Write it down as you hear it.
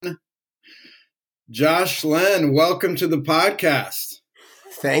Josh Len, welcome to the podcast.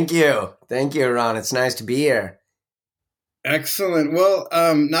 Thank you. Thank you, Ron. It's nice to be here. Excellent. Well,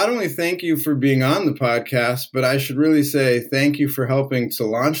 not only thank you for being on the podcast, but I should really say thank you for helping to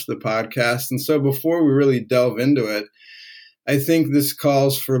launch the podcast. And so before we really delve into it, I think this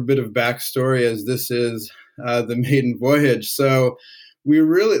calls for a bit of backstory, as this is the maiden voyage. So we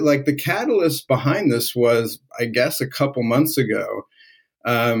really, the catalyst behind this was, I guess, a couple months ago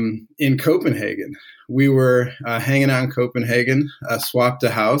in Copenhagen. We were hanging out in Copenhagen, swapped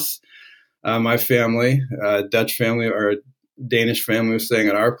a house. My family, Dutch family or Danish family, was staying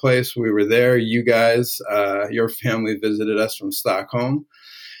at our place. We were there. You guys, your family visited us from Stockholm.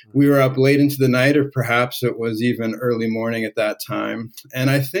 We were up late into the night, or perhaps it was even early morning at that time. And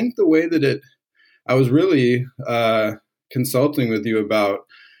I think the way that I was really consulting with you about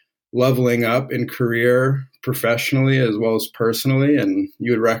leveling up in career professionally as well as personally. And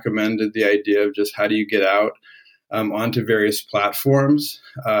you had recommended the idea of just how do you get out onto various platforms,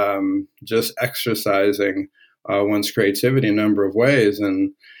 just exercising one's creativity in a number of ways.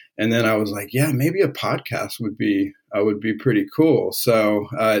 And then I was like, yeah, maybe a podcast would be pretty cool. So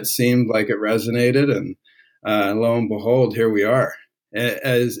it seemed like it resonated, and lo and behold, here we are.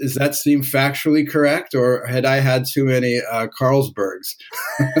 Does that seem factually correct, or had I had too many Carlsbergs?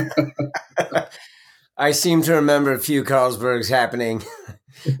 I seem to remember a few Carlsbergs happening.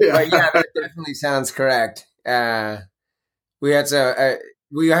 Yeah. But yeah, that definitely sounds correct. We had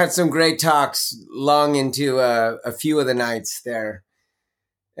some great talks long into a few of the nights there.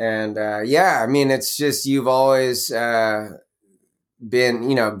 And it's just, you've always been,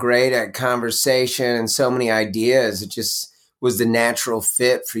 great at conversation and so many ideas. It just was the natural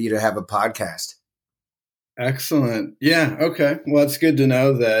fit for you to have a podcast. Excellent. Yeah. Okay. Well, it's good to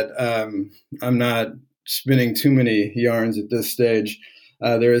know that I'm not spinning too many yarns at this stage.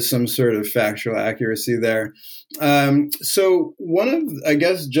 There is some sort of factual accuracy there. So I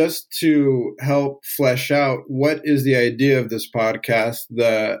guess just to help flesh out, what is the idea of this podcast?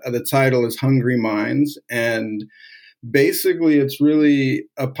 The title is Hungry Minds, and basically it's really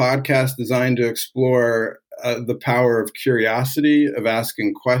a podcast designed to explore the power of curiosity, of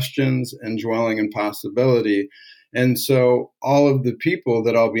asking questions and dwelling in possibility. And so all of the people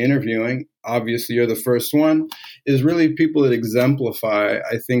that I'll be interviewing, obviously you're the first one, is really people that exemplify,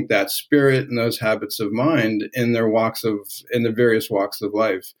 I think, that spirit and those habits of mind in the various walks of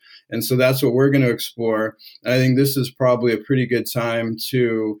life. And so that's what we're going to explore. And I think this is probably a pretty good time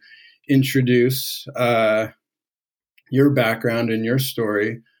to introduce your background and your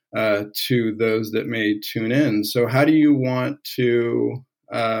story to those that may tune in. So how do you want to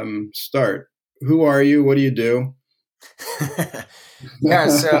start? Who are you? What do you do?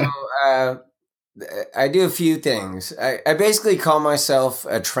 So I do a few things. I basically call myself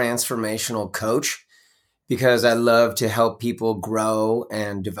a transformational coach because I love to help people grow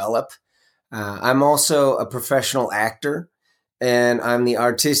and develop. I'm also a professional actor, and I'm the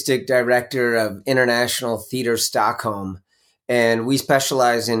artistic director of International Theater Stockholm, and we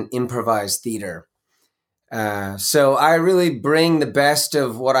specialize in improvised theater. So I really bring the best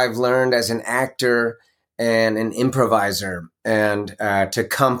of what I've learned as an actor and an improviser and to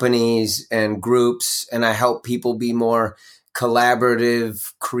companies and groups, and I help people be more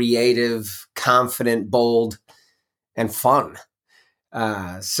collaborative, creative, confident, bold, and fun.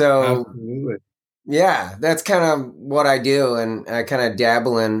 Absolutely. Yeah, that's kind of what I do, and I kind of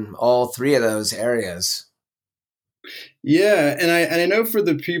dabble in all three of those areas. Yeah, and I know for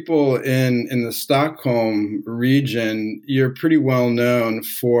the people in the Stockholm region, you're pretty well known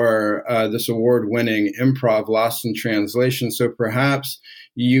for this award-winning improv, Lost in Translation. So perhaps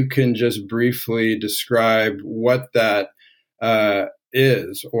you can just briefly describe what that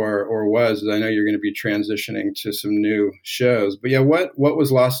is or was. I know you're going to be transitioning to some new shows, but yeah, what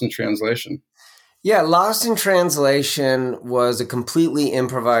was Lost in Translation? Yeah, Lost in Translation was a completely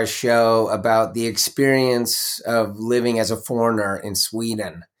improvised show about the experience of living as a foreigner in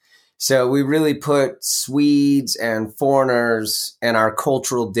Sweden. So we really put Swedes and foreigners and our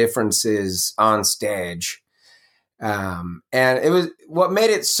cultural differences on stage. And it was what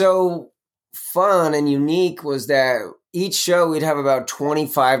made it so fun and unique was that each show we'd have about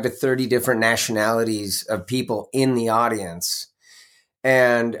 25 to 30 different nationalities of people in the audience.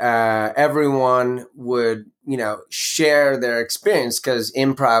 And everyone would, share their experience because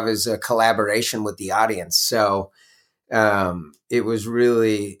improv is a collaboration with the audience. So it was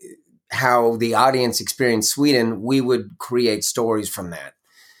really how the audience experienced Sweden. We would create stories from that.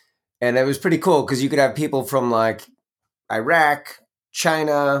 And it was pretty cool because you could have people from like Iraq,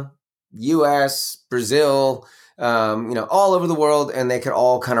 China, US, Brazil, all over the world, and they could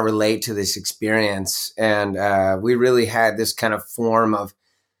all kind of relate to this experience. And we really had this kind of form of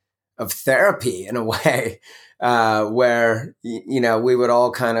therapy in a way, where, we would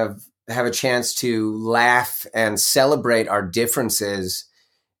all kind of have a chance to laugh and celebrate our differences.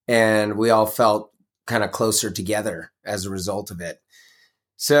 And we all felt kind of closer together as a result of it.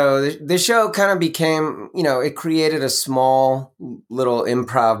 So the show kind of became, it created a small little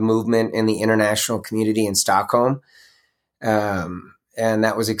improv movement in the international community in Stockholm. And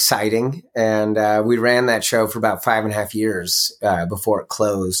that was exciting. And we ran that show for about 5.5 years before it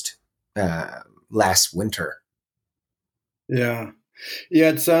closed last winter. Yeah. Yeah,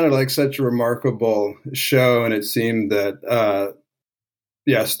 it sounded like such a remarkable show. And it seemed that,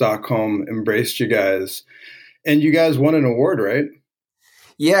 Stockholm embraced you guys. And you guys won an award, right?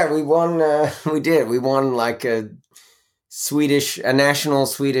 Yeah, we won. We did. We won like a national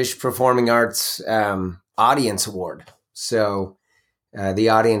Swedish performing arts audience award. So the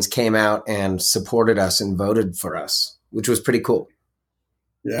audience came out and supported us and voted for us, which was pretty cool.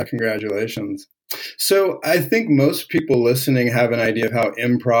 Yeah, congratulations. So I think most people listening have an idea of how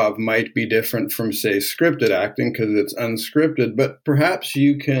improv might be different from, say, scripted acting because it's unscripted, but perhaps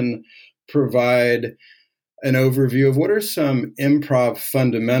you can provide an overview of what are some improv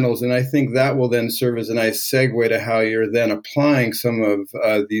fundamentals. And I think that will then serve as a nice segue to how you're then applying some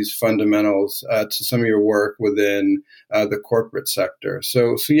of these fundamentals to some of your work within the corporate sector.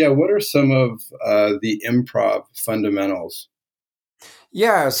 So yeah, what are some of the improv fundamentals?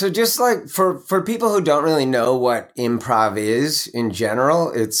 Yeah, so just like for people who don't really know what improv is in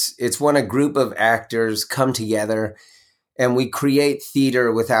general, it's when a group of actors come together and we create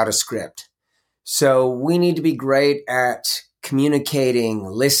theater without a script. So we need to be great at communicating,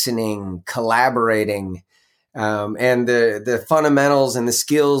 listening, collaborating, and the fundamentals and the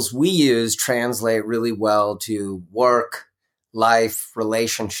skills we use translate really well to work, life,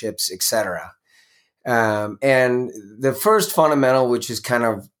 relationships, etc. And the first fundamental, which is kind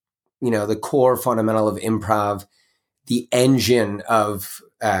of, the core fundamental of improv, the engine of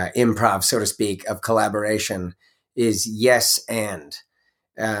improv, so to speak, of collaboration, is yes and.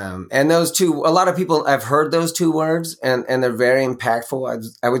 And those two, a lot of people have heard those two words and they're very impactful.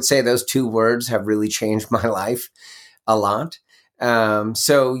 I would say those two words have really changed my life a lot.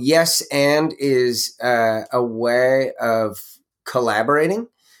 So yes and is a way of collaborating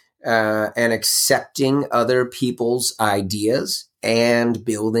and accepting other people's ideas and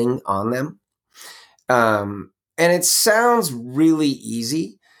building on them. And it sounds really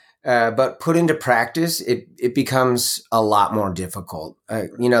easy. But put into practice, it becomes a lot more difficult.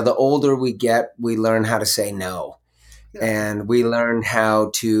 The older we get, we learn how to say no. Yeah. And we learn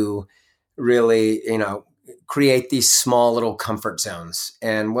how to really, create these small little comfort zones.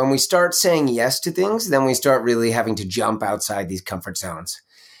 And when we start saying yes to things, then we start really having to jump outside these comfort zones.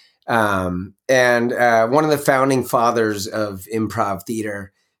 And one of the founding fathers of improv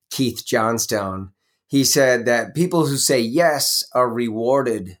theater, Keith Johnstone, he said that people who say yes are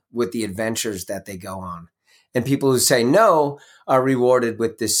rewarded with the adventures that they go on. And people who say no are rewarded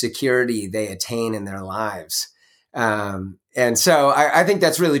with the security they attain in their lives. And so I think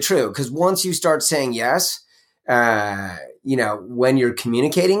that's really true because once you start saying yes, when you're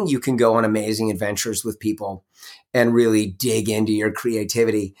communicating, you can go on amazing adventures with people and really dig into your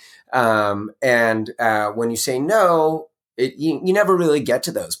creativity. And when you say no, you never really get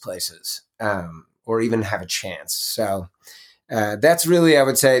to those places. Or even have a chance. So that's really, I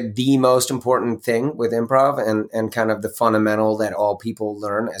would say, the most important thing with improv and kind of the fundamental that all people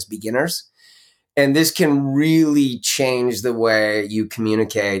learn as beginners. And this can really change the way you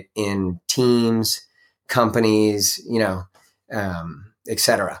communicate in teams, companies, et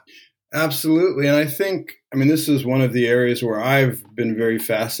cetera. Absolutely. And I think, this is one of the areas where I've been very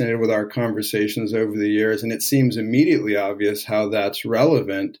fascinated with our conversations over the years. And it seems immediately obvious how that's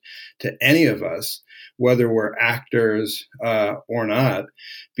relevant to any of us, whether we're actors or not,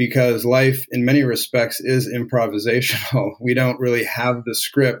 because life in many respects is improvisational. We don't really have the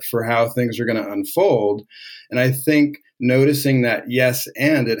script for how things are going to unfold. And I think noticing that yes,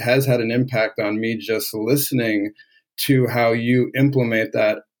 and it has had an impact on me just listening to how you implement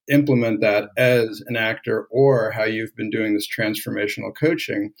that as an actor or how you've been doing this transformational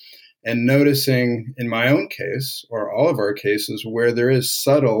coaching and noticing in my own case or all of our cases where there is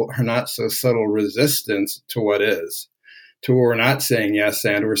subtle or not so subtle resistance to what is. to where we're not saying yes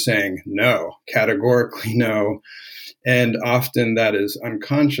and we're saying no, categorically no. And often that is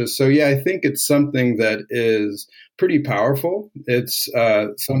unconscious. So, yeah, I think it's something that is pretty powerful. It's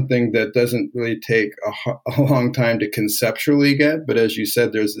something that doesn't really take a long time to conceptually get. But as you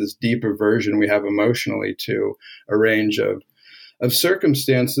said, there's this deeper version we have emotionally to a range of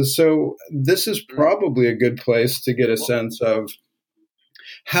circumstances. So this is probably a good place to get a sense of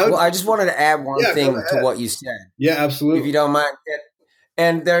how. Well, I just wanted to add one thing to what you said. Yeah, absolutely. If you don't mind.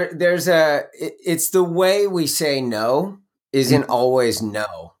 And it's the way we say no isn't always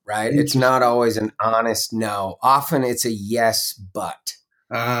no, right? It's not always an honest no. Often it's a yes, but.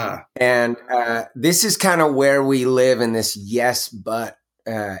 And this is kind of where we live in this yes, but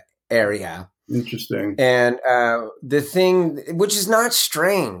area. Interesting. And the thing, which is not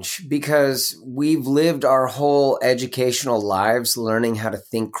strange because we've lived our whole educational lives learning how to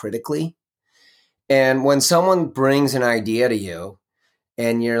think critically. And when someone brings an idea to you,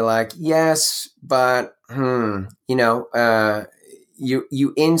 and you're like, yes, but,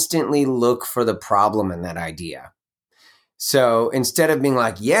 you instantly look for the problem in that idea. So instead of being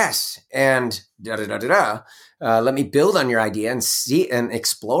like, yes, and let me build on your idea and see and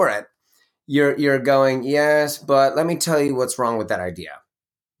explore it, you're going, yes, but let me tell you what's wrong with that idea.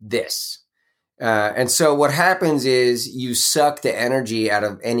 This. And so what happens is you suck the energy out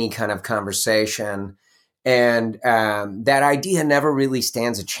of any kind of conversation. And that idea never really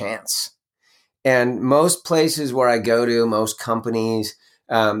stands a chance. And most places where I go to, most companies,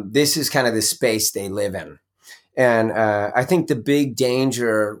 this is kind of the space they live in. And I think the big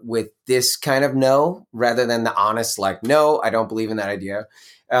danger with this kind of no, rather than the honest, like, no, I don't believe in that idea.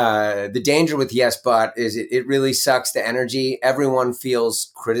 The danger with yes, but is it really sucks the energy. Everyone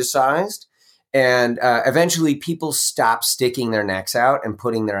feels criticized. And eventually people stop sticking their necks out and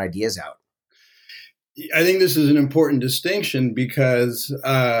putting their ideas out. I think this is an important distinction because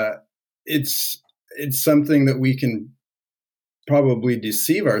it's something that we can probably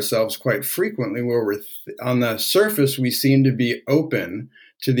deceive ourselves quite frequently, where we're on the surface we seem to be open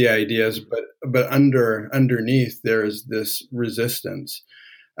to the ideas, but underneath there is this resistance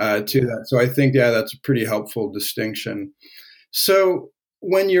to that. So I think that's a pretty helpful distinction. So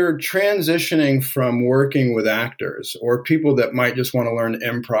when you're transitioning from working with actors or people that might just want to learn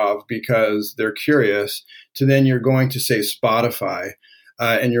improv because they're curious, to then you're going to say Spotify,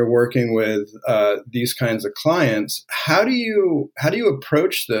 and you're working with these kinds of clients, how do you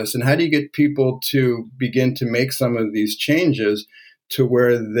approach this, and how do you get people to begin to make some of these changes to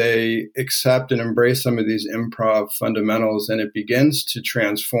where they accept and embrace some of these improv fundamentals, and it begins to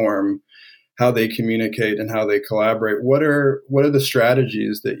transform how they communicate and how they collaborate? What are the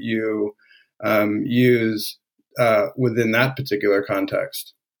strategies that you use within that particular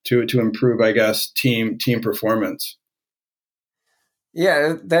context to improve, I guess, team performance?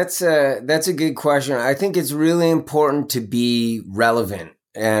 Yeah, that's a good question. I think it's really important to be relevant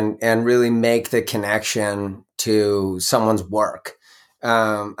and really make the connection to someone's work.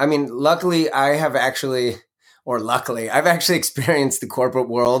 Luckily, I've actually experienced the corporate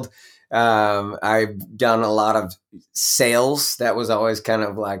world. I've done a lot of sales. That was always kind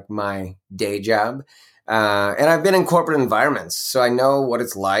of like my day job. And I've been in corporate environments, so I know what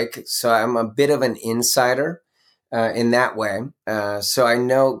it's like. So I'm a bit of an insider in that way. So I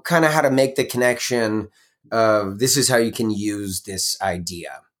know kind of how to make the connection of this is how you can use this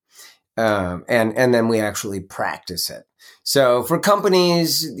idea. And then we actually practice it. So for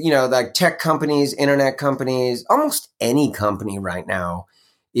companies, like tech companies, internet companies, almost any company right now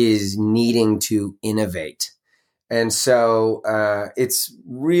is needing to innovate. And so it's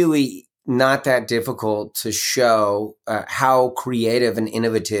really not that difficult to show how creative and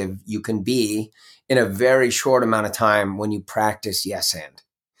innovative you can be in a very short amount of time when you practice yes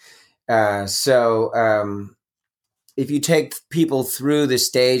and. So if you take people through the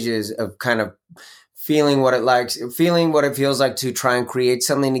stages of kind of feeling what it feels like to try and create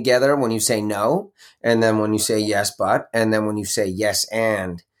something together when you say no, and then when you say yes but, and then when you say yes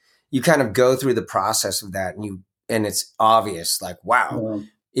and, you kind of go through the process of that, and it's obvious, like, wow,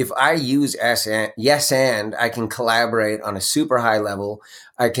 if I use yes and I can collaborate on a super high level,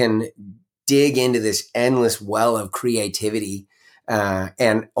 I can dig into this endless well of creativity,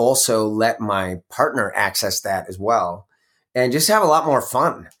 and also let my partner access that as well, and just have a lot more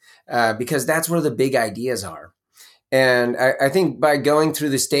fun, because that's where the big ideas are. And I think by going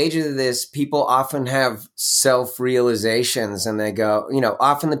through the stages of this, people often have self-realizations, and they go,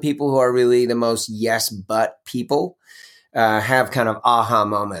 often the people who are really the most yes but people have kind of aha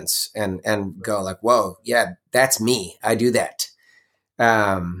moments and go like, whoa, yeah, that's me. I do that.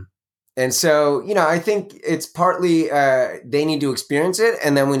 And so, I think it's partly they need to experience it,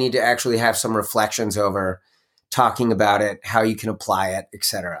 and then we need to actually have some reflections over talking about it, how you can apply it,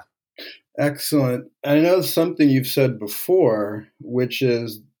 etc. Excellent. I know something you've said before, which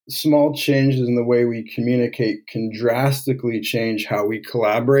is small changes in the way we communicate can drastically change how we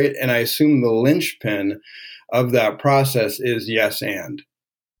collaborate. And I assume the linchpin of that process is yes and.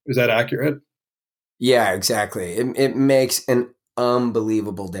 Is that accurate? Yeah, exactly. It makes an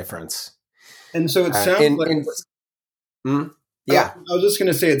unbelievable difference. And so it sounds yeah. I was just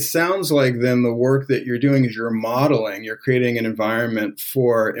going to say, it sounds like then the work that you're doing is you're creating an environment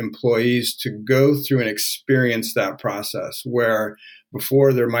for employees to go through and experience that process where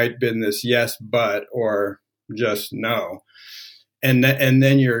before there might have been this yes, but, or just no. And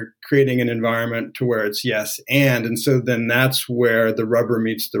then you're creating an environment to where it's yes and so then that's where the rubber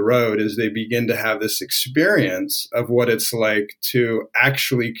meets the road, as they begin to have this experience of what it's like to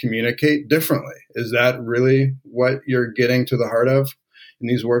actually communicate differently. Is that really what you're getting to the heart of in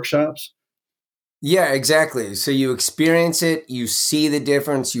these workshops? Yeah, exactly. So you experience it, you see the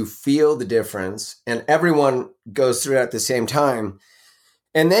difference, you feel the difference, and everyone goes through it at the same time.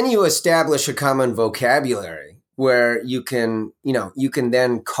 And then you establish a common vocabulary where you can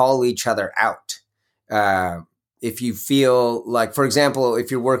then call each other out. If you feel like, for example,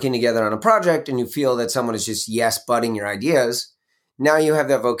 if you're working together on a project and you feel that someone is just yes-butting your ideas, now you have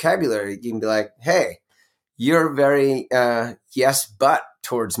that vocabulary. You can be like, hey, you're very yes-but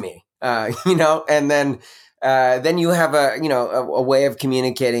towards me, and then you have a way of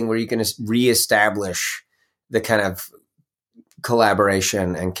communicating where you can reestablish the kind of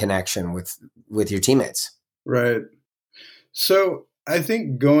collaboration and connection with your teammates. Right. So I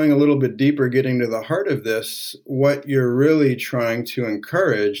think going a little bit deeper, getting to the heart of this, what you're really trying to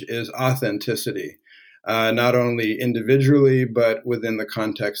encourage is authenticity, not only individually, but within the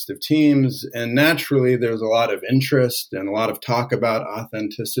context of teams. And naturally, there's a lot of interest and a lot of talk about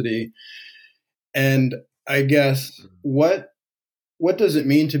authenticity. And I guess what does it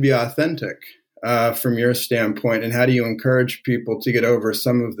mean to be authentic from your standpoint? And how do you encourage people to get over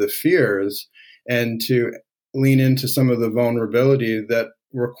some of the fears and to lean into some of the vulnerability that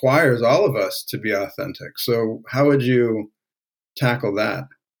requires all of us to be authentic? So how would you tackle that?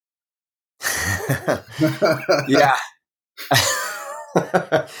 Yeah.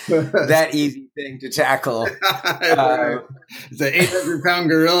 That easy thing to tackle. It's an 800-pound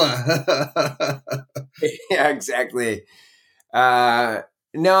gorilla. Yeah, exactly.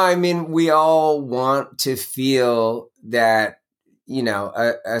 No, I mean, we all want to feel that,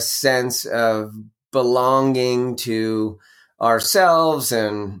 a sense of belonging to ourselves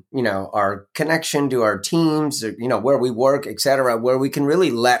and, our connection to our teams, or, where we work, et cetera, where we can really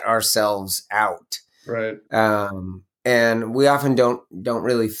let ourselves out. Right. And we often don't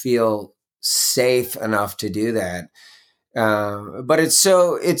really feel safe enough to do that. But it's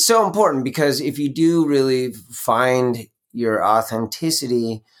so important, because if you do really find your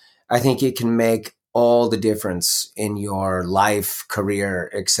authenticity, I think it can make all the difference in your life,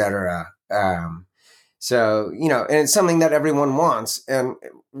 career, etc. So, and it's something that everyone wants. And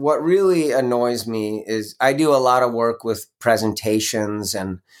what really annoys me is I do a lot of work with presentations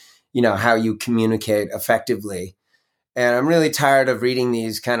and, how you communicate effectively. And I'm really tired of reading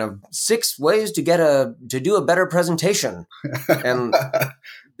these kind of 6 ways to do a better presentation. And,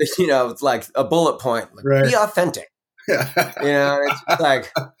 it's like a bullet point, like, right. Be authentic. It's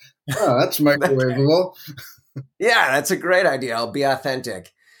like, oh, that's microwavable. Yeah, that's a great idea. I'll be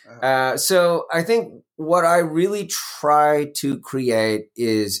authentic. So I think what I really try to create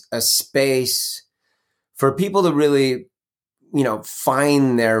is a space for people to really,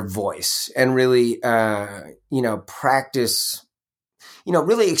 find their voice and really, practice,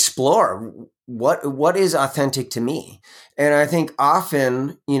 really explore what is authentic to me. And I think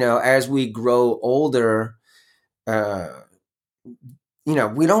often, as we grow older,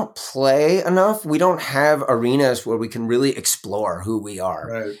 we don't play enough. We don't have arenas where we can really explore who we are.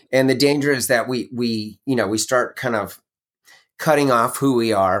 Right. And the danger is that we start kind of cutting off who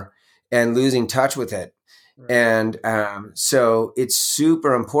we are and losing touch with it. Right. And so it's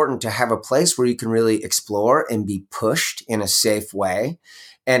super important to have a place where you can really explore and be pushed in a safe way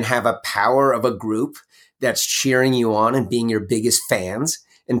and have a power of a group that's cheering you on and being your biggest fans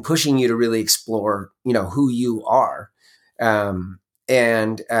and pushing you to really explore, who you are.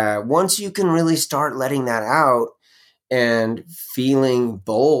 And once you can really start letting that out and feeling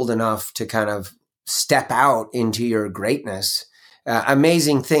bold enough to kind of step out into your greatness,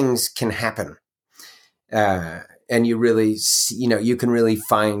 amazing things can happen. And you really, you can really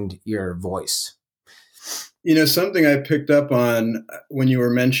find your voice. Something I picked up on when you were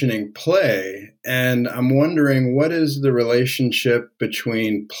mentioning play, and I'm wondering, what is the relationship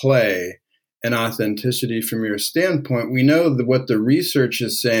between play and authenticity from your standpoint? We know that what the research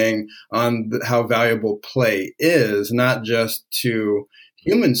is saying on how valuable play is, not just to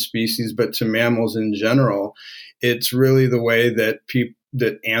human species, but to mammals in general. It's really the way that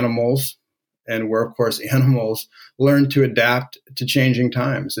that animals, and we're of course animals, learn to adapt to changing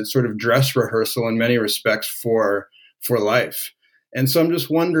times. It's sort of dress rehearsal in many respects for life. And so I'm just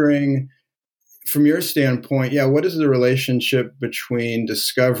wondering, from your standpoint, what is the relationship between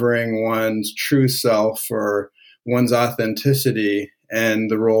discovering one's true self or one's authenticity and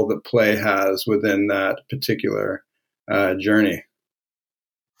the role that play has within that particular journey?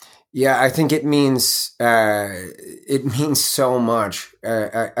 Yeah, I think it means so much.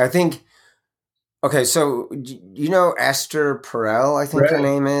 I think. Okay, so you know Esther Perel, I think her Right.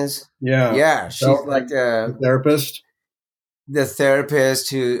 name is. Yeah. Yeah, she's like the therapist. the therapist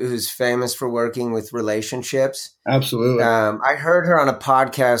who's famous for working with relationships. Absolutely. I heard her on a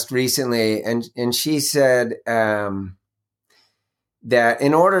podcast recently, and she said that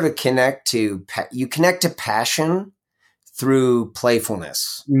in order to connect to you connect to passion through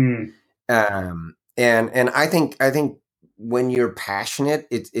playfulness. Mm. And I think when you're passionate,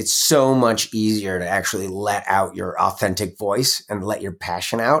 it's so much easier to actually let out your authentic voice and let your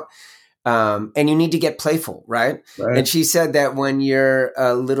passion out. And you need to get playful, right? And she said that when you're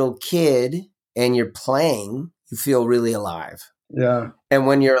a little kid and you're playing, you feel really alive. Yeah. And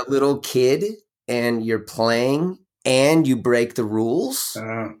when you're a little kid and you're playing and you break the rules,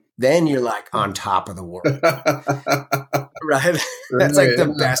 then you're like on top of the world. Right? That's like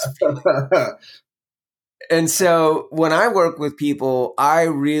the best feeling. And so when I work with people, I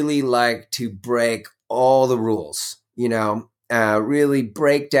really like to break all the rules, really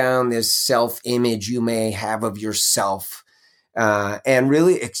break down this self-image you may have of yourself, and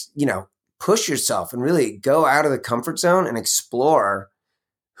really, push yourself and really go out of the comfort zone and explore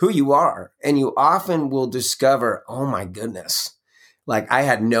who you are. And you often will discover, oh my goodness, like I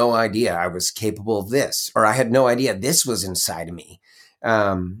had no idea I was capable of this, or I had no idea this was inside of me.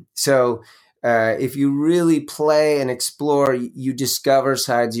 If you really play and explore, you discover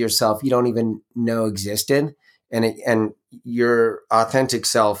sides of yourself you don't even know existed. And your authentic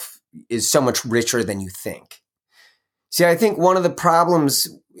self is so much richer than you think. See, I think one of the problems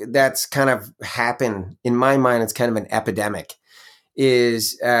that's kind of happened in my mind, it's kind of an epidemic,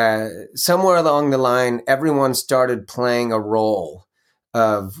 is somewhere along the line, everyone started playing a role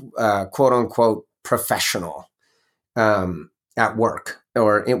of quote unquote professional at work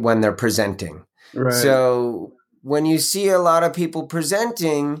or when they're presenting. Right. So when you see a lot of people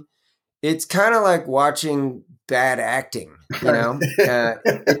presenting, it's kind of like watching bad acting, or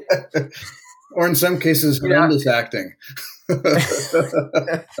in some cases, horrendous acting.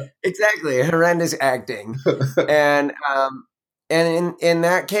 Exactly, horrendous acting. And in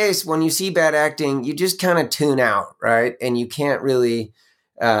that case, when you see bad acting, you just kind of tune out, right? And you can't really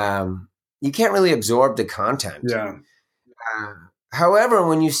absorb the content. Yeah. However,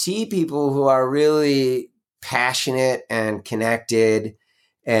 when you see people who are really passionate and connected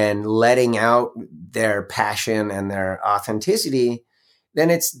and letting out their passion and their authenticity,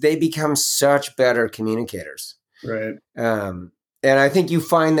 then they become such better communicators. Right. And I think you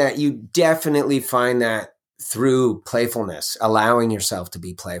definitely find that through playfulness, allowing yourself to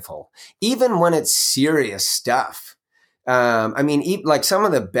be playful, even when it's serious stuff. Like some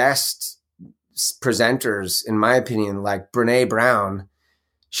of the best presenters, in my opinion, like Brene Brown,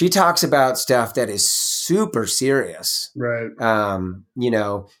 she talks about stuff that is super serious. Right.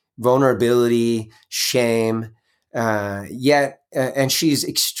 Vulnerability, shame, and she's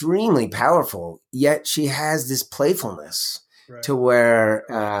extremely powerful, yet she has this playfulness to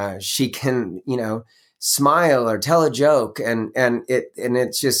where she can, smile or tell a joke and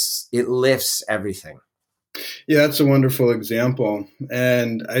it lifts everything. Yeah, that's a wonderful example.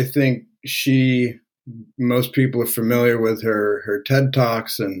 And I think most people are familiar with her TED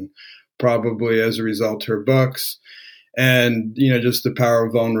Talks and probably as a result, her books, and, just the power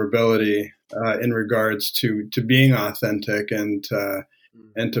of vulnerability in regards to being authentic and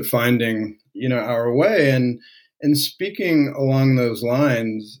to finding, our way. And speaking along those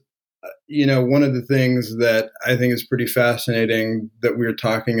lines, one of the things that I think is pretty fascinating that we were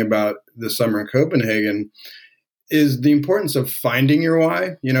talking about this summer in Copenhagen is the importance of finding your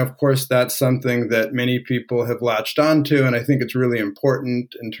why. Of course, that's something that many people have latched onto, and I think it's really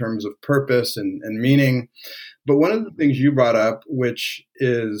important in terms of purpose and meaning. But one of the things you brought up, which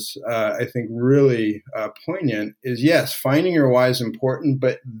is, I think, really poignant, is yes, finding your why is important,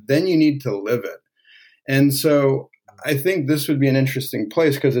 but then you need to live it. And so I think this would be an interesting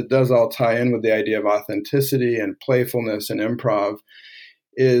place because it does all tie in with the idea of authenticity and playfulness and improv.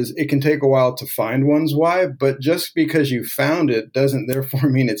 Is it can take a while to find one's why, but just because you found it doesn't therefore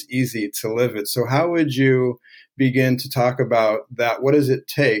mean it's easy to live it. So how would you begin to talk about that? What does it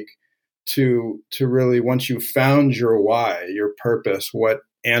take to really, once you found your why, your purpose, what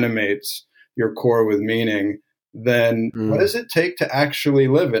animates your core with meaning, then what does it take to actually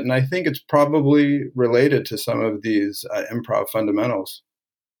live it? And I think it's probably related to some of these improv fundamentals.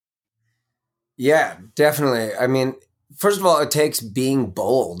 Yeah, definitely. I mean, first of all, it takes being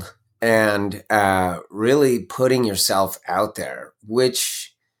bold and really putting yourself out there,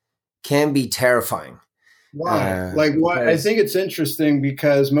 which can be terrifying. Why? Why? I think it's interesting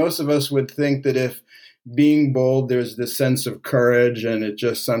because most of us would think that if being bold, there's this sense of courage and it's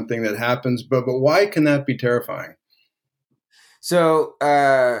just something that happens. But why can that be terrifying? So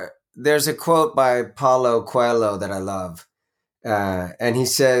there's a quote by Paulo Coelho that I love. And he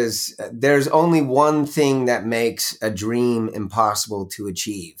says, there's only one thing that makes a dream impossible to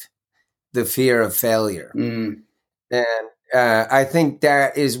achieve: the fear of failure. And I think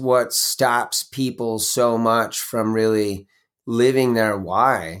that is what stops people so much from really living their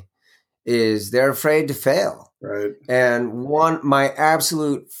why, is they're afraid to fail. Right. And my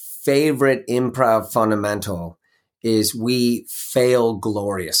absolute favorite improv fundamental is we fail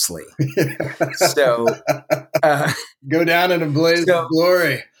gloriously. So go down in a blaze of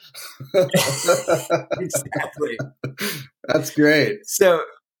glory. Exactly. That's great. So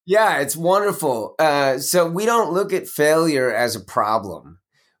yeah, it's wonderful. So we don't look at failure as a problem.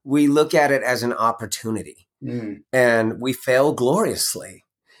 We look at it as an opportunity, and we fail gloriously.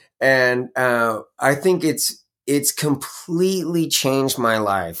 And I think it's completely changed my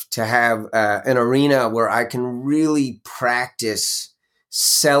life to have an arena where I can really practice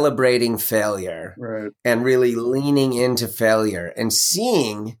celebrating failure, right, and really leaning into failure and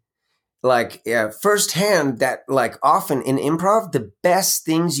seeing firsthand that often in improv, the best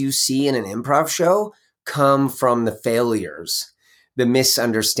things you see in an improv show come from the failures, the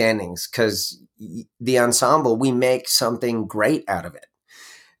misunderstandings, because the ensemble, we make something great out of it.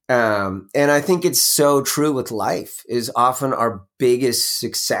 And I think it's so true with life, is often our biggest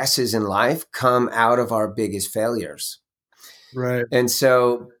successes in life come out of our biggest failures. Right. And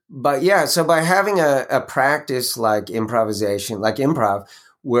so by having a practice like improvisation, like improv,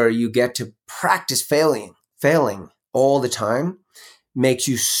 where you get to practice failing all the time, makes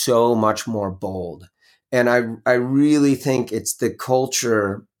you so much more bold. And I really think it's the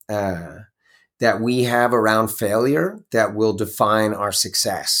culture that we have around failure that will define our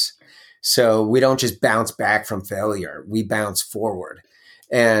success. So we don't just bounce back from failure, we bounce forward.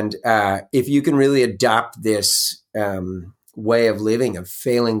 And if you can really adopt this way of living, of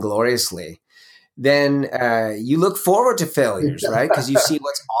failing gloriously, then you look forward to failures, right? Because you see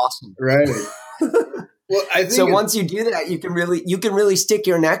what's awesome. Right. Well, I think so once you do that, you can really stick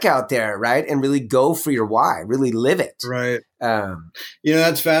your neck out there, right? And really go for your why, really live it. Right.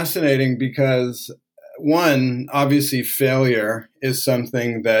 That's fascinating because one, obviously failure is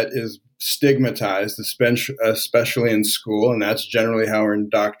something that is stigmatized, especially in school. And that's generally how we're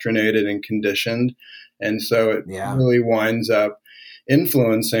indoctrinated and conditioned. And so it really winds up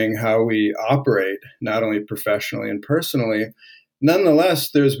influencing how we operate, not only professionally and personally.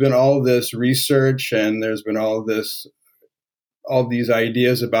 Nonetheless, there's been all this research and there's been all these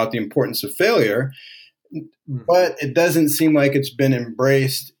ideas about the importance of failure, but it doesn't seem like it's been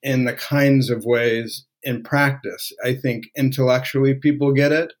embraced in the kinds of ways in practice. I think intellectually people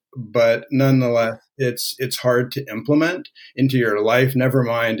get it, but nonetheless, it's hard to implement into your life, never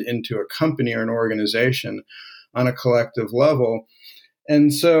mind into a company or an organization on a collective level.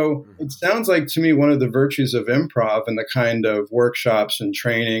 And so it sounds like to me, one of the virtues of improv and the kind of workshops and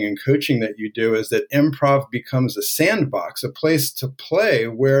training and coaching that you do is that improv becomes a sandbox, a place to play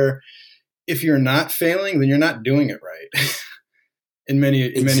where if you're not failing, then you're not doing it right in many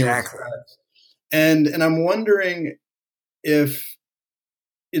respects. And I'm wondering if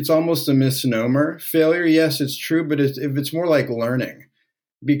it's almost a misnomer. Failure, yes, it's true, but if it's more like learning,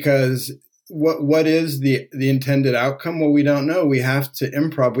 because what is the intended outcome? Well, we don't know. We have to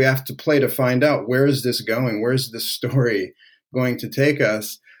improv. We have to play to find out, where is this going? Where's this story going to take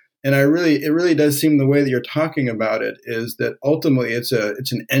us? And it really does seem the way that you're talking about it is that ultimately it's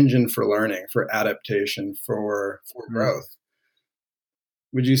an engine for learning, for adaptation, for growth.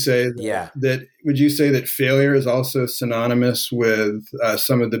 Would you say that failure is also synonymous with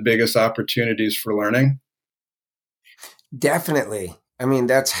some of the biggest opportunities for learning? Definitely. I mean,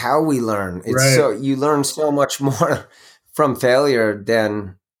 that's how we learn. It's right. So you learn so much more from failure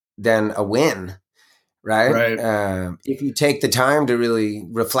than a win. right? Right. If you take the time to really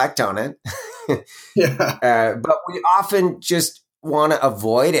reflect on it. Yeah. But we often just want to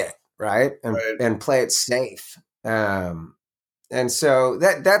avoid it, right? Right. And play it safe. And so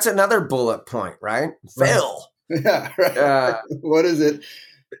that's another bullet point, right? Right. Fail. Yeah. Right. What is it?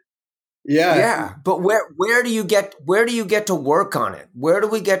 Yeah. Yeah, but where do you get to work on it? Where do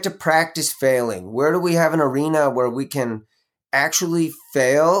we get to practice failing? Where do we have an arena where we can actually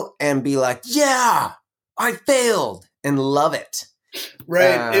fail and be like, yeah, I failed, and love it?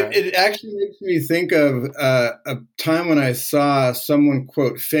 Right. It actually makes me think of a time when I saw someone,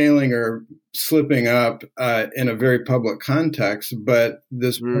 quote, failing or slipping up in a very public context, but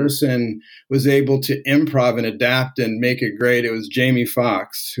this person was able to improv and adapt and make it great. It was Jamie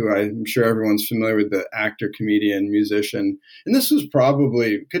Foxx, who I'm sure everyone's familiar with, the actor, comedian, musician. And this was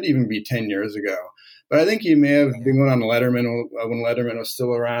probably, could even be 10 years ago. But I think he may have been going on Letterman when Letterman was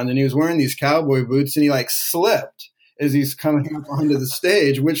still around. And he was wearing these cowboy boots and he like slipped as he's coming up onto the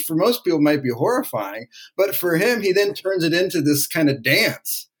stage, which for most people might be horrifying. But for him, he then turns it into this kind of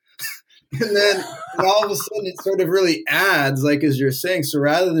dance. And then all of a sudden it sort of really adds, like, as you're saying, so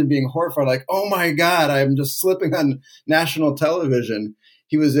rather than being horrified, like, oh my God, I'm just slipping on national television,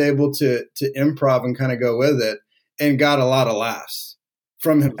 he was able to improv and kind of go with it and got a lot of laughs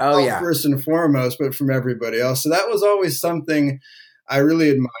from himself first and foremost, but from everybody else. So that was always something I really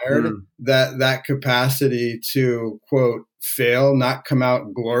admired, that capacity to, quote, fail, not come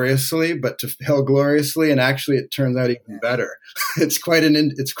out gloriously, but to fail gloriously. And actually it turns out even better. It's quite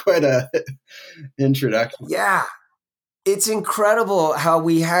a introduction. Yeah. It's incredible how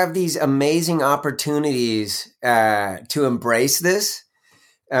we have these amazing opportunities to embrace this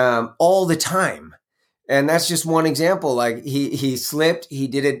all the time. And that's just one example. Like he slipped, he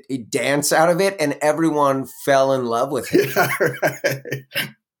did a dance out of it, and everyone fell in love with him. Yeah, right.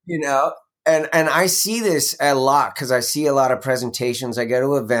 You know, and I see this a lot because I see a lot of presentations. I go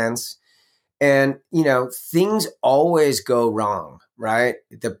to events, and you know, things always go wrong, right?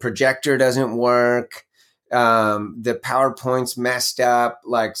 The projector doesn't work. The PowerPoint's messed up.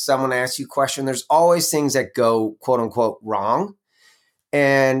 Like someone asks you a question. There's always things that go, quote unquote, wrong.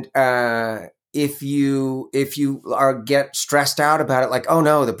 And if you get stressed out about it, like, oh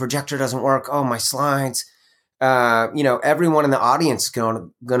no, the projector doesn't work. Oh, my slides. You know, everyone in the audience is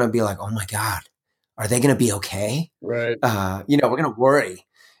gonna be like, oh my God, are they gonna be okay? Right. You know, we're gonna worry.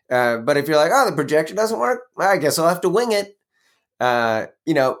 But if you're like, oh, the projector doesn't work, I guess I'll have to wing it.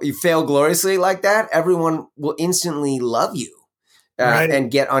 You know, you fail gloriously like that, everyone will instantly love you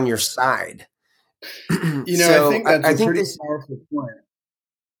and get on your side. You know, so I think that's a pretty powerful point.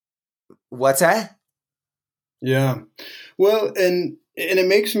 What's that? Yeah. Well, and it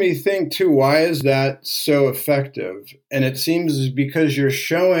makes me think too, why is that so effective? And it seems because you're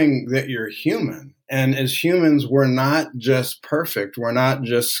showing that you're human. And as humans, we're not just perfect. We're not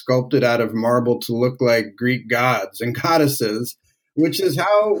just sculpted out of marble to look like Greek gods and goddesses, which is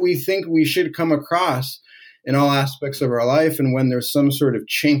how we think we should come across in all aspects of our life. And when there's some sort of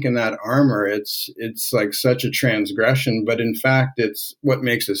chink in that armor, it's like such a transgression. But in fact, it's what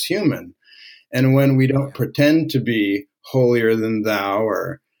makes us human. And when we don't pretend to be holier than thou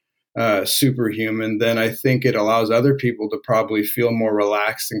or superhuman, then I think it allows other people to probably feel more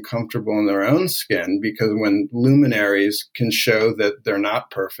relaxed and comfortable in their own skin, because when luminaries can show that they're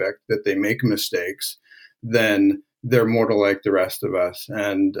not perfect, that they make mistakes, then they're mortal like the rest of us.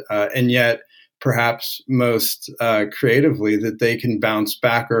 And yet, perhaps most creatively, that they can bounce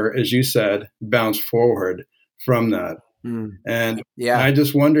back, or as you said, bounce forward from that. And I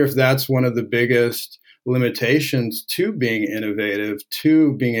just wonder if that's one of the biggest limitations to being innovative,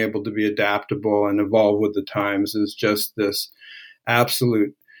 to being able to be adaptable and evolve with the times, is just this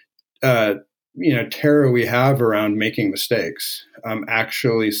absolute, terror we have around making mistakes,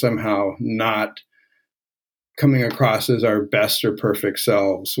 actually somehow not coming across as our best or perfect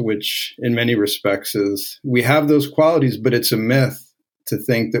selves, which in many respects is, we have those qualities, but it's a myth to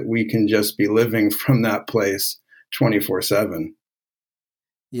think that we can just be living from that place 24/7.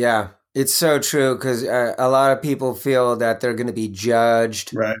 Yeah, it's so true, because a lot of people feel that they're going to be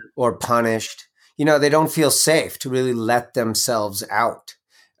judged or punished. You know, they don't feel safe to really let themselves out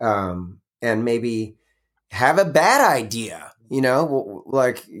and maybe have a bad idea, you know,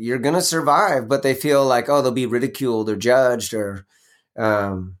 like you're going to survive, but they feel like, oh, they'll be ridiculed or judged, or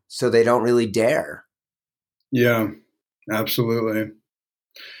so they don't really dare. Yeah, absolutely.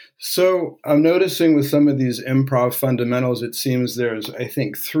 So I'm noticing with some of these improv fundamentals, it seems there's, I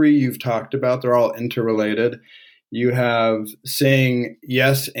think, 3 you've talked about. They're all interrelated. You have saying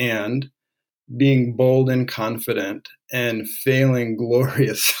yes and, being bold and confident, and failing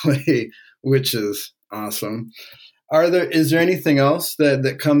gloriously, which is Awesome. Is there anything else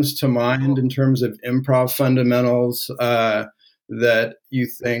that comes to mind in terms of improv fundamentals that you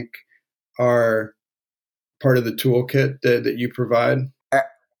think are part of the toolkit that you provide?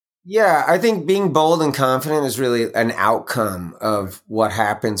 Yeah, I think being bold and confident is really an outcome of what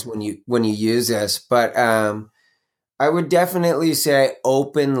happens when you use this. But I would definitely say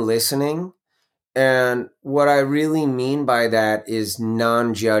open listening. And what I really mean by that is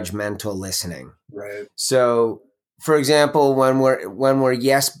non-judgmental listening. Right. So, for example, when we're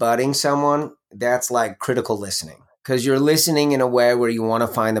yes butting someone, that's like critical listening, because you're listening in a way where you want to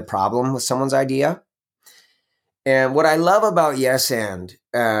find the problem with someone's idea. And what I love about yes and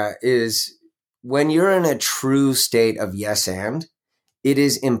is when you're in a true state of yes and, it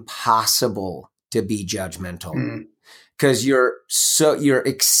is impossible to be judgmental, because you're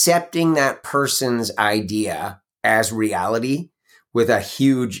accepting that person's idea as reality with a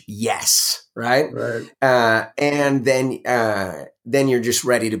huge yes, right? Right. And then you're just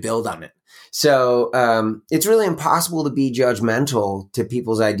ready to build on it. So it's really impossible to be judgmental to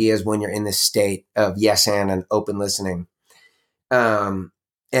people's ideas when you're in this state of yes and open listening. And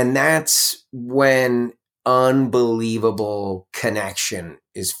that's when unbelievable connection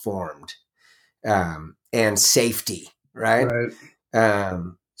is formed, and safety, right?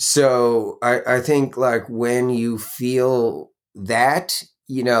 So I think like when you feel that,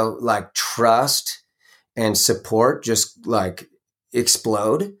 like trust and support just like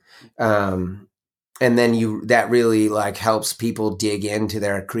explode. And then that really like helps people dig into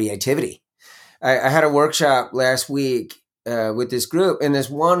their creativity. I had a workshop last week with this group, and this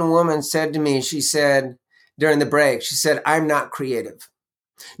one woman said to me, she said during the break, she said, "I'm not creative."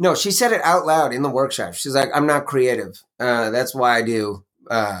 No, she said it out loud in the workshop. She's like, "I'm not creative. That's why I do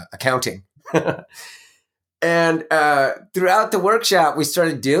accounting." And throughout the workshop, we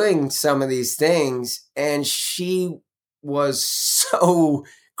started doing some of these things, and she was so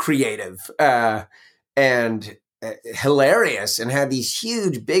creative and hilarious and had these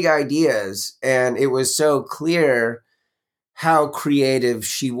huge, big ideas. And it was so clear how creative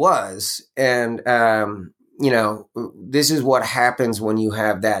she was. And, this is what happens when you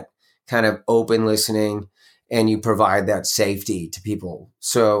have that kind of open listening and you provide that safety to people.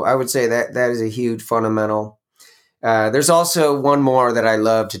 So I would say that is a huge fundamental. There's also one more that I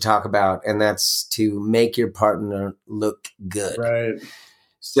love to talk about, and that's to make your partner look good. Right.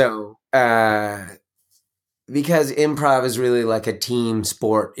 So, because improv is really like a team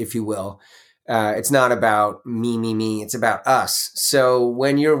sport, if you will. It's not about me. It's about us. So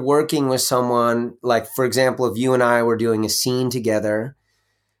when you're working with someone, like, for example, if you and I were doing a scene together,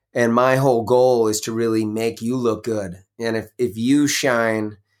 and my whole goal is to really make you look good. And if you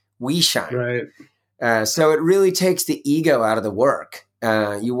shine, we shine. Right. So it really takes the ego out of the work.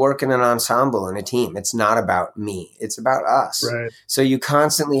 You work in an ensemble, in a team. It's not about me. It's about us. Right. So you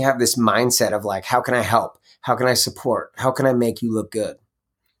constantly have this mindset of like, how can I help? How can I support? How can I make you look good?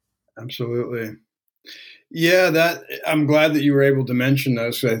 Absolutely. Yeah, I'm glad that you were able to mention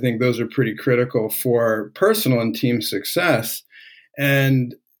those, because I think those are pretty critical for personal and team success.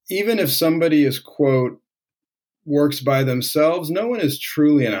 And even if somebody is, quote, works by themselves, no one is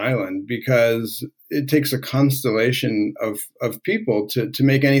truly an island, because it takes a constellation of people to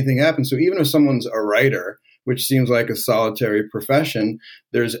make anything happen. So even if someone's a writer, which seems like a solitary profession,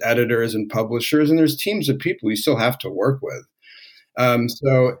 there's editors and publishers, and there's teams of people you still have to work with.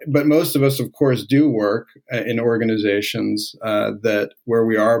 But most of us, of course, do work in organizations where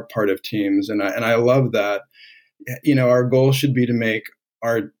we are part of teams, and I love that. Our goal should be to make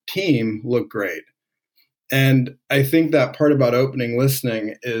our team look great. And I think that part about opening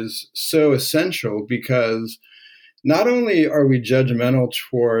listening is so essential, because not only are we judgmental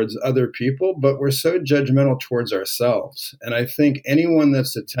towards other people, but we're so judgmental towards ourselves. And I think anyone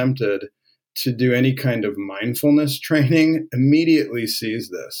that's attempted to do any kind of mindfulness training immediately sees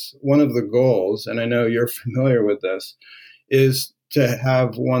this. One of the goals, and I know you're familiar with this, is to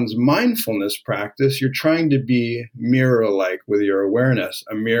have one's mindfulness practice. You're trying to be mirror-like with your awareness.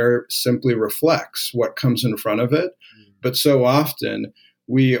 A mirror simply reflects what comes in front of it. But so often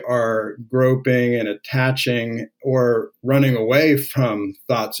we are groping and attaching or running away from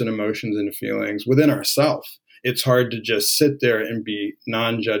thoughts and emotions and feelings within ourselves. It's hard to just sit there and be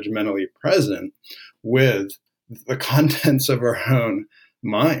non-judgmentally present with the contents of our own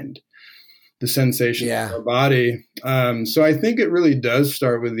mind, the sensations of our body. So I think it really does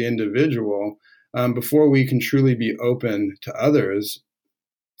start with the individual. Before we can truly be open to others,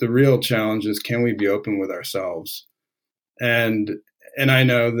 the real challenge is, can we be open with ourselves? And I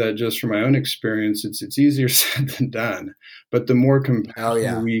know that just from my own experience, it's easier said than done. But the more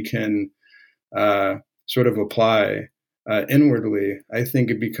compassion we can sort of apply inwardly, I think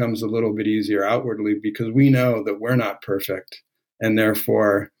it becomes a little bit easier outwardly, because we know that we're not perfect, and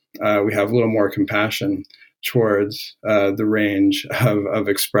therefore we have a little more compassion towards the range of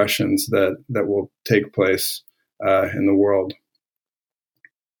expressions that will take place in the world.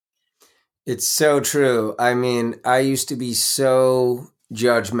 It's so true. I mean, I used to be so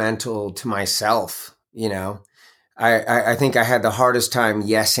judgmental to myself, you know. I think I had the hardest time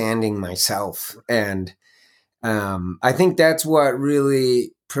yes-anding myself. And I think that's what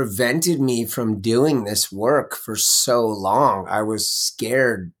really prevented me from doing this work for so long. I was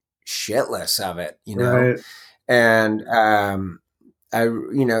scared shitless of it, you know. Right. And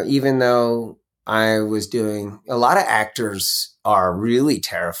even though I was doing, a lot of actors are really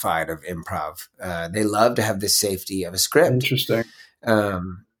terrified of improv. They love to have the safety of a script. Interesting.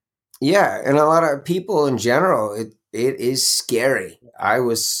 Yeah, and a lot of people in general, it is scary. I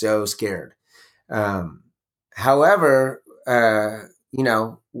was so scared. However,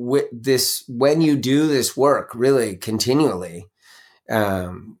 with this, when you do this work really continually,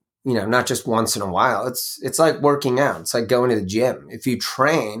 not just once in a while, it's like working out. It's like going to the gym. If you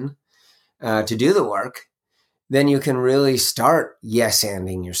train to do the work, then you can really start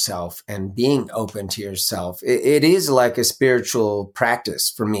yes-anding yourself and being open to yourself. It is like a spiritual practice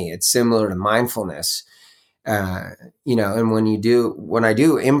for me. It's similar to mindfulness. And when I do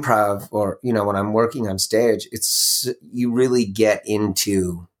improv, or, when I'm working on stage, you really get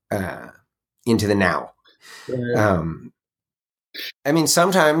into the now. Right. I mean,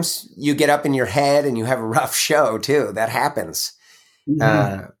 sometimes you get up in your head and you have a rough show too. That happens.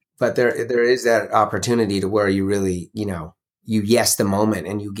 Mm-hmm. But there is that opportunity to where you really, you yes the moment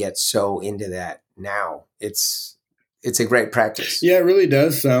and you get so into that now. It's a great practice. Yeah, it really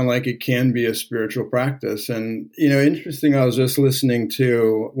does sound like it can be a spiritual practice. And, interesting, I was just listening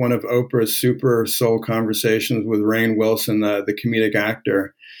to one of Oprah's Super Soul Conversations with Rainn Wilson, the comedic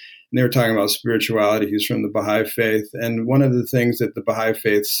actor. And they were talking about spirituality. He's from the Baha'i faith. And one of the things that the Baha'i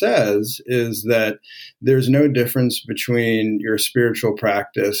faith says is that there's no difference between your spiritual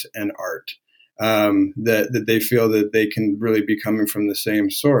practice and art. That they feel that they can really be coming from the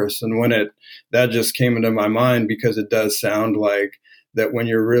same source. And that just came into my mind, because it does sound like that when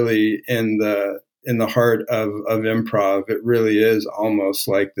you're really in the heart of improv, it really is almost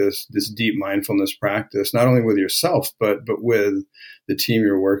like this deep mindfulness practice, not only with yourself, but with the team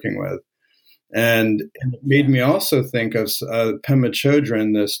you're working with. And it made me also think of Pema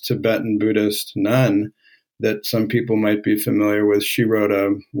Chodron, this Tibetan Buddhist nun that some people might be familiar with. She wrote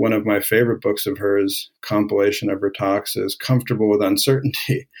one of my favorite books of hers, compilation of her talks, is Comfortable with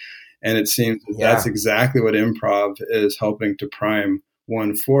Uncertainty. And it seems that's exactly what improv is helping to prime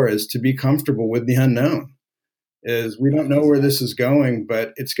one for, is to be comfortable with the unknown. Is we don't know where this is going,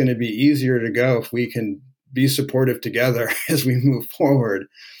 but it's going to be easier to go if we can be supportive together as we move forward,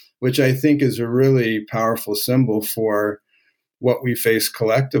 which I think is a really powerful symbol for what we face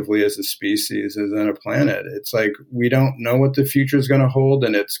collectively as a species, as in a planet. It's like we don't know what the future is going to hold,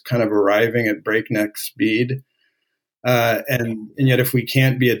 and it's kind of arriving at breakneck speed. And yet, if we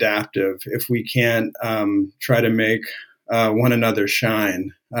can't be adaptive, if we can't try to make one another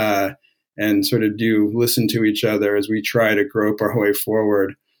shine, and sort of listen to each other as we try to grope our way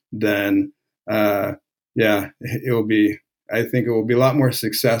forward, then it will be. I think it will be a lot more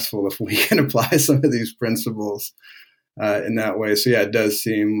successful if we can apply some of these principles in that way. So it does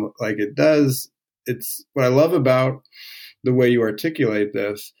seem like it does. It's what I love about the way you articulate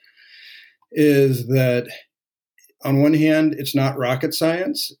this is that on one hand, it's not rocket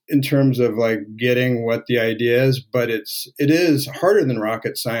science in terms of like getting what the idea is, but it is harder than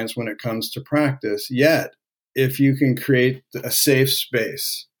rocket science when it comes to practice. Yet, if you can create a safe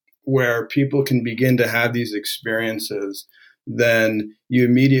space where people can begin to have these experiences, then you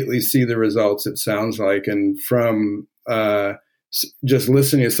immediately see the results, it sounds like. And from just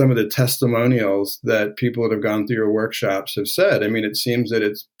listening to some of the testimonials that people that have gone through your workshops have said, I mean, it seems that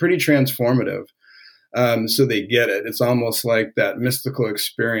it's pretty transformative. So they get it. It's almost like that mystical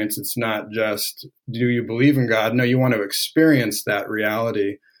experience. It's not just, do you believe in God? No, you want to experience that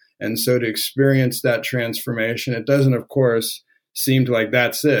reality. And so to experience that transformation, it doesn't, of course, seem like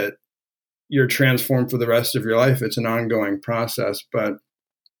that's it. You're transformed for the rest of your life. It's an ongoing process, but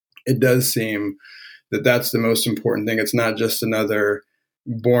it does seem that that's the most important thing. It's not just another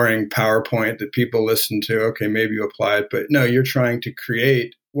boring PowerPoint that people listen to. Okay, maybe you apply it, but no, you're trying to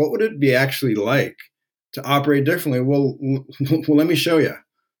create, what would it be actually like to operate differently? Well, let me show you.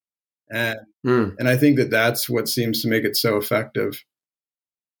 And I think that that's what seems to make it so effective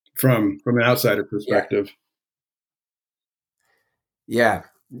from an outsider perspective. Yeah.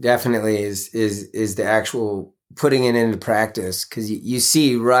 definitely is the actual putting it into practice, because you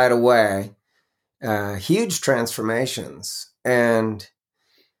see right away huge transformations. And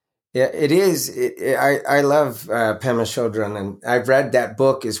yeah, it is. I love Pema Chodron, and I've read that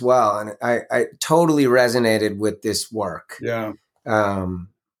book as well, and I totally resonated with this work. Yeah.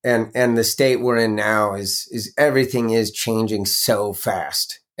 And the state we're in now is everything is changing so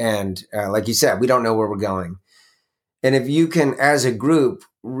fast, and like you said, we don't know where we're going. And if you can, as a group,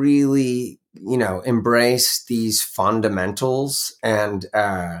 really, embrace these fundamentals and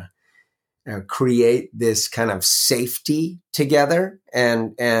create this kind of safety together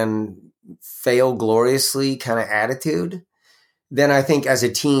and fail gloriously kind of attitude, then I think as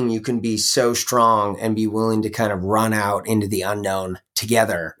a team, you can be so strong and be willing to kind of run out into the unknown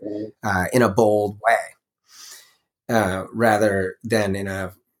together in a bold way, rather than in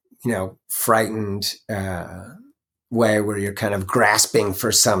a, frightened way where you're kind of grasping for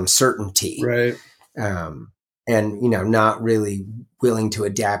some certainty. Right. And, not really willing to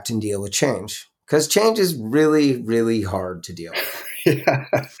adapt and deal with change, because change is really, really hard to deal with. Yeah.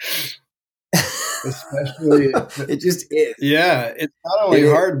 Especially it just is. Yeah, it's not only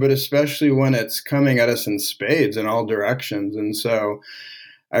hard, but especially when it's coming at us in spades in all directions. And so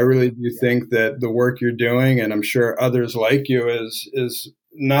I really do think that the work you're doing, and I'm sure others like you, is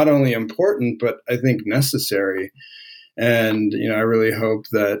not only important, but I think necessary. And, I really hope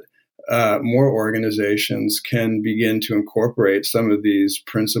that more organizations can begin to incorporate some of these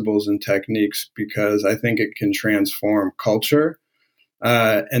principles and techniques, because I think it can transform culture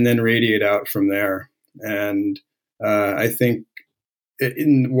and then radiate out from there. And I think,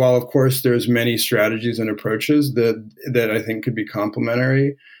 while of course there's many strategies and approaches that I think could be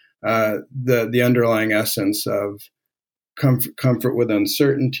complementary, the underlying essence of comfort with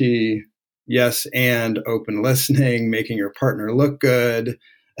uncertainty, yes, and open listening, making your partner look good,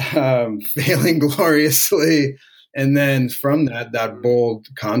 failing gloriously, and then from that bold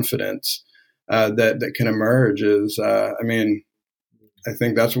confidence that can emerge is, I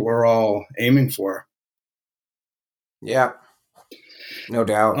think that's what we're all aiming for. Yeah, no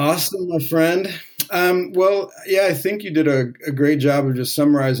doubt. Awesome, my friend. Well, yeah, I think you did a great job of just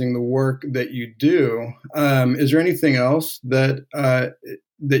summarizing the work that you do. Is there anything else that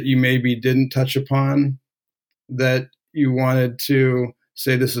you maybe didn't touch upon that you wanted to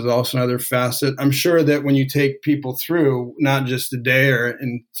say? This is also another facet. I'm sure that when you take people through not just a day, or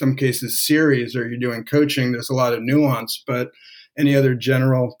in some cases series, or you're doing coaching, there's a lot of nuance, but any other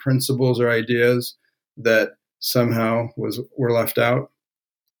general principles or ideas that somehow were left out?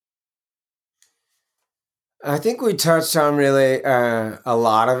 I think we touched on really a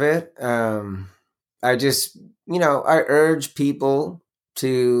lot of it. I just, I urge people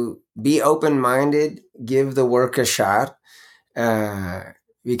to be open-minded, give the work a shot,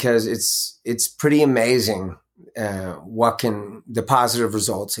 because it's pretty amazing the positive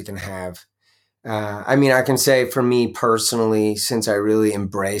results it can have. I can say for me personally, since I really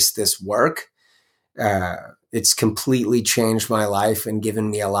embraced this work, it's completely changed my life and given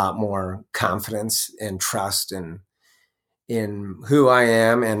me a lot more confidence and trust in who I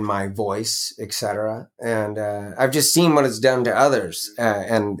am and my voice, etc. And I've just seen what it's done to others,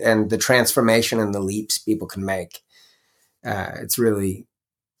 and the transformation and the leaps people can make. It's really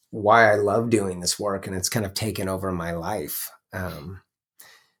why I love doing this work, and it's kind of taken over my life.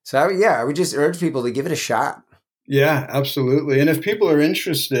 So I would just urge people to give it a shot. Yeah, absolutely. And if people are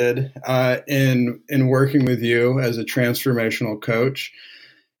interested in working with you as a transformational coach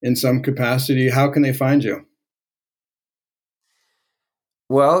in some capacity, how can they find you?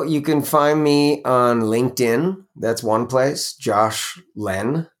 Well, you can find me on LinkedIn. That's one place, Josh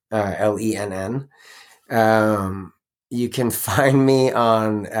Lenn, Lenn. You can find me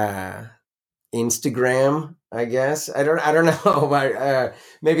on Instagram, I guess. I don't know, but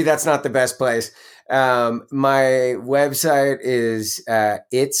maybe that's not the best place. My website is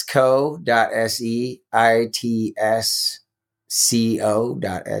itsco.se,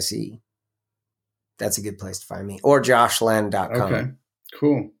 itsco.se. That's a good place to find me, or joshlenn.com. Okay,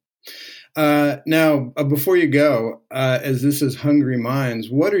 cool. Now, before you go, as this is Hungry Minds,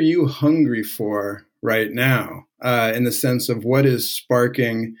 what are you hungry for right now, in the sense of what is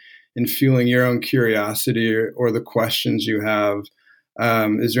sparking and fueling your own curiosity or the questions you have?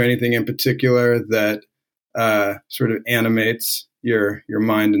 Is there anything in particular that sort of animates your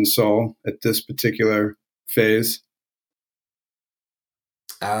mind and soul at this particular phase?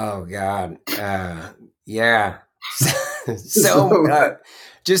 Oh God, yeah.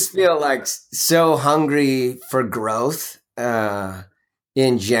 Just feel like so hungry for growth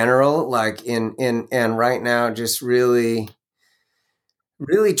in general, like in and right now, just really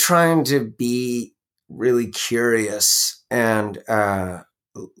really trying to be really curious and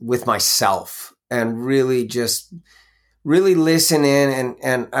with myself, and really just really listen in,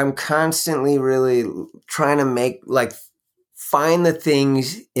 and I'm constantly really trying to find the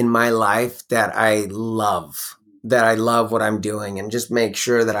things in my life that I love what I'm doing, and just make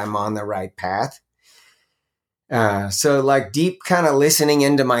sure that I'm on the right path. So like deep kind of listening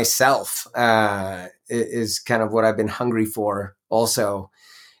into myself is kind of what I've been hungry for also.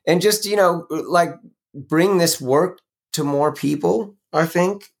 And just, like bring this work to more people, I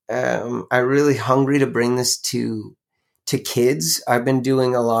think. I'm really hungry to bring this to kids. I've been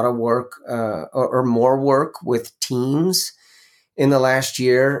doing a lot of work or more work with teens in the last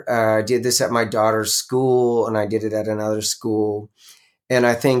year. I did this at my daughter's school, and I did it at another school. And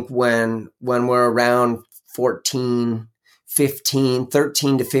I think when we're around 14, 15,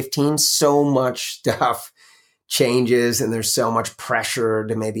 13 to 15, so much stuff changes, and there's so much pressure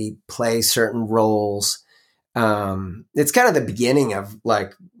to maybe play certain roles. It's kind of the beginning of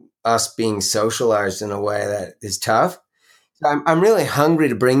like us being socialized in a way that is tough. So I'm really hungry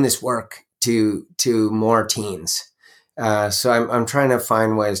to bring this work to more teens. So I'm trying to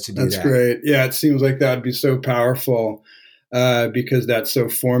find ways to do that. That's great. Yeah, it seems like that would be so powerful because that's so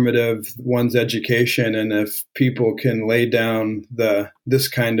formative, one's education. And if people can lay down this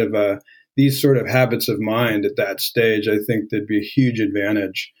kind of these sort of habits of mind at that stage, I think there'd be a huge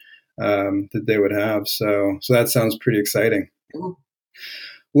advantage that they would have. So that sounds pretty exciting.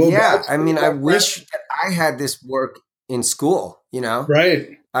 Well, yeah, I mean, I wish that I had this work in school, Right.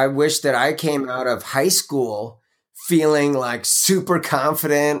 I wish that I came out of high school feeling like super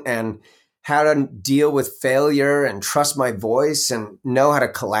confident and how to deal with failure and trust my voice and know how to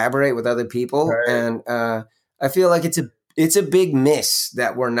collaborate with other people. Right. And I feel like it's a big miss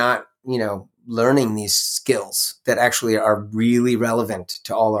that we're not, learning these skills that actually are really relevant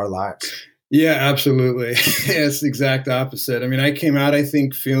to all our lives. Yeah, absolutely. It's the exact opposite. I mean, I came out, I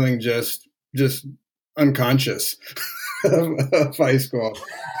think, feeling just unconscious of high school.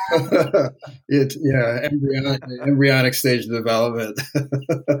 Embryonic stage of development.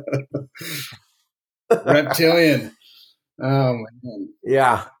 Reptilian. Oh man.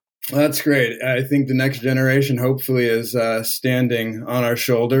 Yeah. That's great. I think the next generation hopefully is standing on our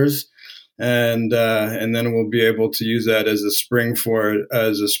shoulders, and then we'll be able to use that as a springboard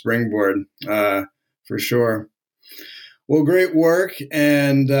for sure. Well, great work,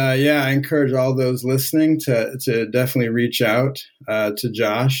 and I encourage all those listening to definitely reach out to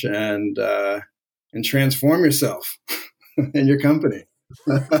Josh and transform yourself and your company.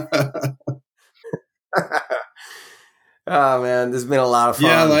 Oh man, this has been a lot of fun.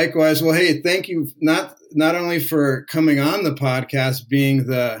 Yeah, likewise. Well, hey, thank you not only for coming on the podcast, being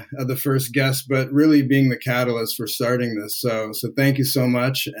the first guest, but really being the catalyst for starting this. So thank you so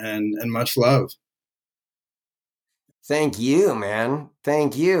much, and much love. Thank you, man.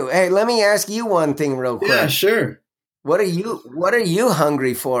 Thank you. Hey, let me ask you one thing real quick. Yeah, sure. What are you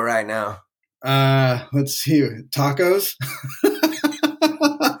hungry for right now? Let's see. Tacos.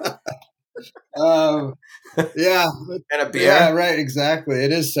 Yeah. And a beer. Yeah, right. Exactly.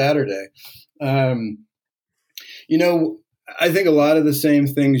 It is Saturday. I think a lot of the same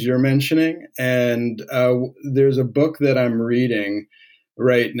things you're mentioning, and there's a book that I'm reading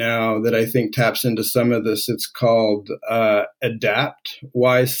right now that I think taps into some of this. It's called Adapt: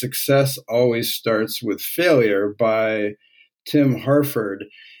 Why Success Always Starts with Failure by Tim Harford.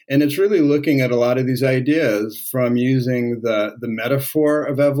 And it's really looking at a lot of these ideas from using the metaphor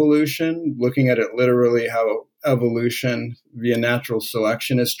of evolution, looking at it literally, how evolution via natural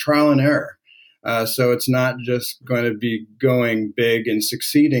selection is trial and error. So it's not just going to be going big and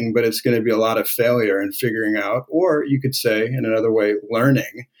succeeding, but it's going to be a lot of failure and figuring out, or you could say in another way,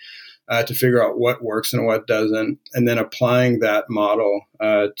 learning to figure out what works and what doesn't, and then applying that model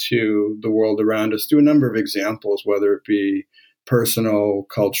to the world around us through a number of examples, whether it be personal,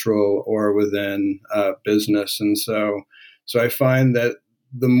 cultural, or within business. And so I find that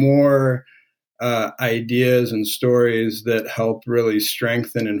the more ideas and stories that help really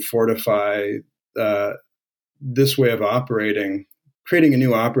strengthen and fortify this way of operating, creating a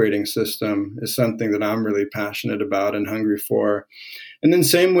new operating system is something that I'm really passionate about and hungry for. And then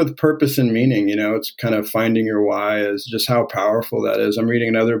same with purpose and meaning, it's kind of finding your why, is just how powerful that is. I'm reading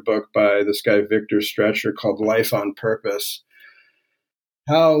another book by this guy, Victor Stretcher, called Life on Purpose.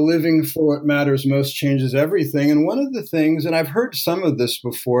 How living for what matters most changes everything. And one of the things, and I've heard some of this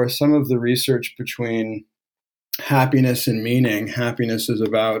before, some of the research between happiness and meaning. Happiness is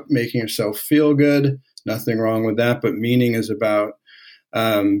about making yourself feel good. Nothing wrong with that. But meaning is about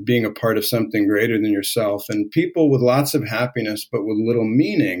being a part of something greater than yourself. And people with lots of happiness but with little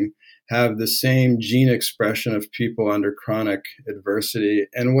meaning have the same gene expression of people under chronic adversity.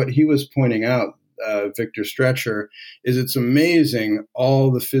 And what he was pointing out, Victor Stretcher, is it's amazing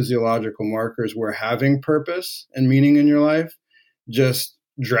all the physiological markers where having purpose and meaning in your life just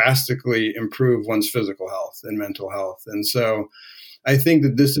drastically improve one's physical health and mental health. And so I think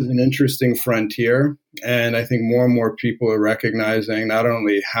that this is an interesting frontier. And I think more and more people are recognizing not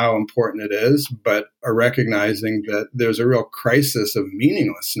only how important it is, but are recognizing that there's a real crisis of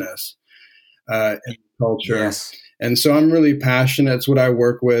meaninglessness in culture. Yes. And so I'm really passionate. It's what I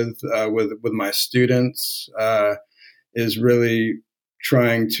work with my students, is really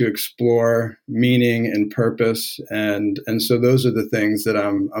trying to explore meaning and purpose. And so those are the things that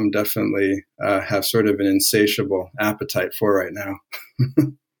I'm definitely have sort of an insatiable appetite for right now.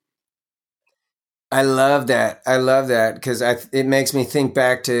 I love that. I love that because it makes me think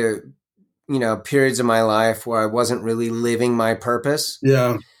back to, periods of my life where I wasn't really living my purpose.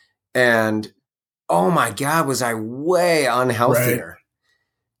 Yeah. And oh my God, was I way unhealthier?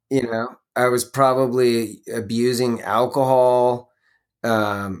 Right. I was probably abusing alcohol,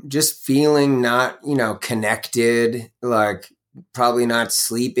 just feeling not, connected, like probably not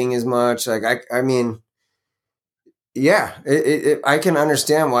sleeping as much. Like, I mean, yeah, I can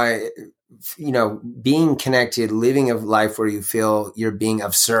understand why, being connected, living a life where you feel you're being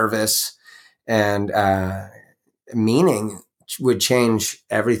of service and meaning would change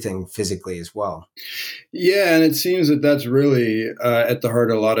everything physically as well. Yeah, and it seems that that's really at the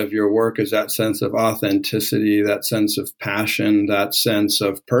heart of a lot of your work is that sense of authenticity, that sense of passion, that sense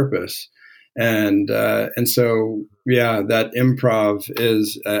of purpose. And so, yeah, that improv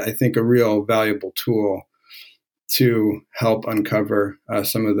is, I think, a real valuable tool to help uncover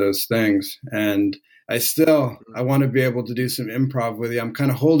some of those things. And I want to be able to do some improv with you. I'm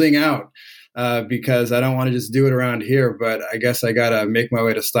kind of holding out because I don't want to just do it around here, but I guess I got to make my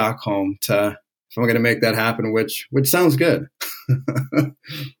way to Stockholm if I'm going to make that happen, which sounds good.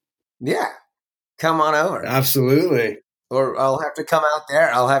 Yeah. Come on over. Absolutely. Or I'll have to come out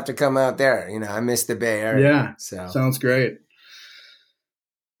there. I miss the Bay Area. Yeah. So sounds great.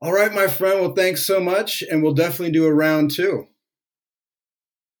 All right, my friend. Well, thanks so much. And we'll definitely do a round 2.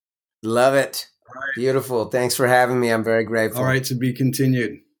 Love it. All right. Beautiful. Thanks for having me. I'm very grateful. All right. To be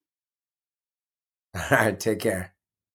continued. All right. Take care.